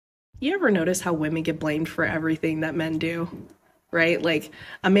You ever notice how women get blamed for everything that men do? Right? Like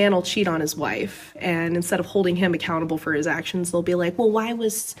a man will cheat on his wife, and instead of holding him accountable for his actions, they'll be like, well, why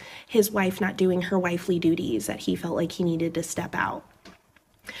was his wife not doing her wifely duties that he felt like he needed to step out?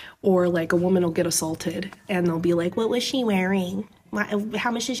 Or like a woman will get assaulted, and they'll be like, what was she wearing? How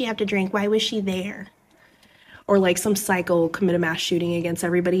much did she have to drink? Why was she there? Or like some psycho will commit a mass shooting against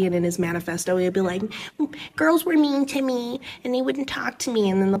everybody, and in his manifesto he'll be like, girls were mean to me and they wouldn't talk to me.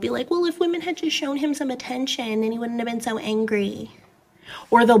 And then they'll be like, well, if women had just shown him some attention, then he wouldn't have been so angry.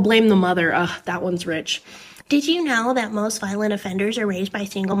 Or they'll blame the mother. Ugh, that one's rich. Did you know that most violent offenders are raised by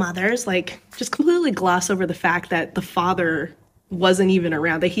single mothers? Like, just completely gloss over the fact that the father wasn't even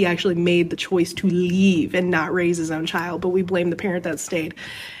around, that he actually made the choice to leave and not raise his own child, but we blame the parent that stayed.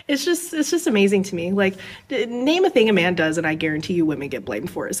 It's just amazing to me. Like, name a thing a man does and I guarantee you women get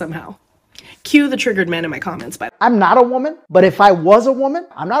blamed for it somehow. Cue the triggered men in my comments. I'm not a woman, but if I was a woman,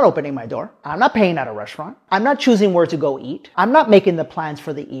 I'm not opening my door. I'm not paying at a restaurant. I'm not choosing where to go eat. I'm not making the plans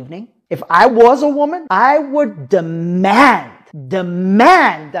for the evening. If I was a woman, I would demand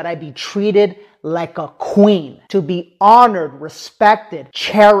that I be treated like a queen, to be honored, respected,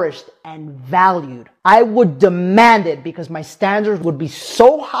 cherished, and valued. I would demand it because my standards would be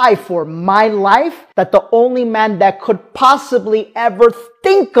so high for my life that the only man that could possibly ever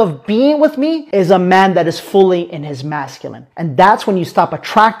think of being with me is a man that is fully in his masculine. And that's when you stop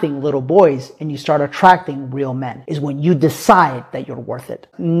attracting little boys and you start attracting real men, is when you decide that you're worth it.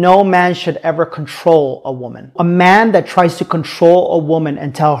 No man should ever control a woman. A man that tries to control a woman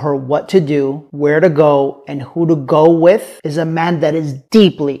and tell her what to do, where to go, and who to go with is a man that is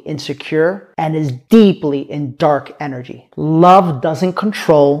deeply insecure and is deeply in dark energy. Love doesn't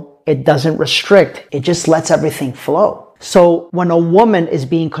control, it doesn't restrict, it just lets everything flow. So when a woman is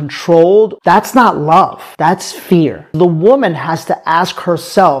being controlled, that's not love, that's fear. The woman has to ask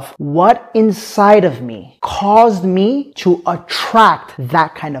herself, what inside of me caused me to attract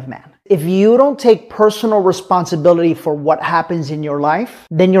that kind of man? If you don't take personal responsibility for what happens in your life,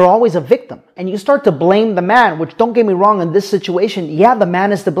 then you're always a victim. And you start to blame the man, which, don't get me wrong, in this situation, yeah, the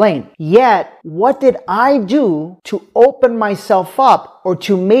man is to blame. Yet, what did I do to open myself up, or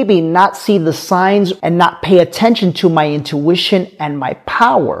to maybe not see the signs and not pay attention to my intuition and my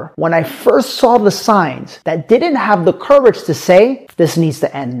power when I first saw the signs, that didn't have the courage to say, this needs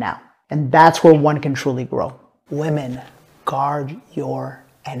to end now? And that's where one can truly grow. Women, guard your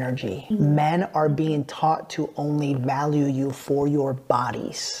energy. Men are being taught to only value you for your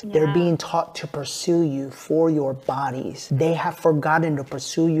bodies. Yeah. They're being taught to pursue you for your bodies. They have forgotten to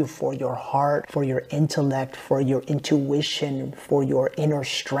pursue you for your heart, for your intellect, for your intuition, for your inner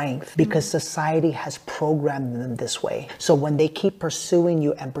strength, because society has programmed them this way. So when they keep pursuing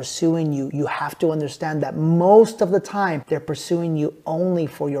you and pursuing you, you have to understand that most of the time they're pursuing you only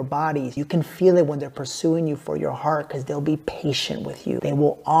for your bodies. You can feel it when they're pursuing you for your heart, because they'll be patient with you. They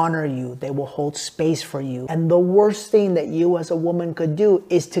will honor you. They will hold space for you. And the worst thing that you as a woman could do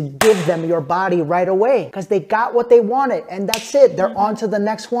is to give them your body right away, because they got what they wanted and that's it. They're on to the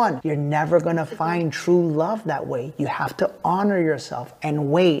next one. You're never going to find true love that way. You have to honor yourself and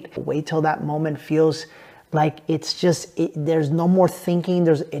wait. Wait till that moment feels like it's just, there's no more thinking.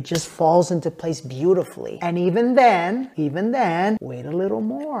 It just falls into place beautifully. And even then, wait a little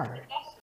more.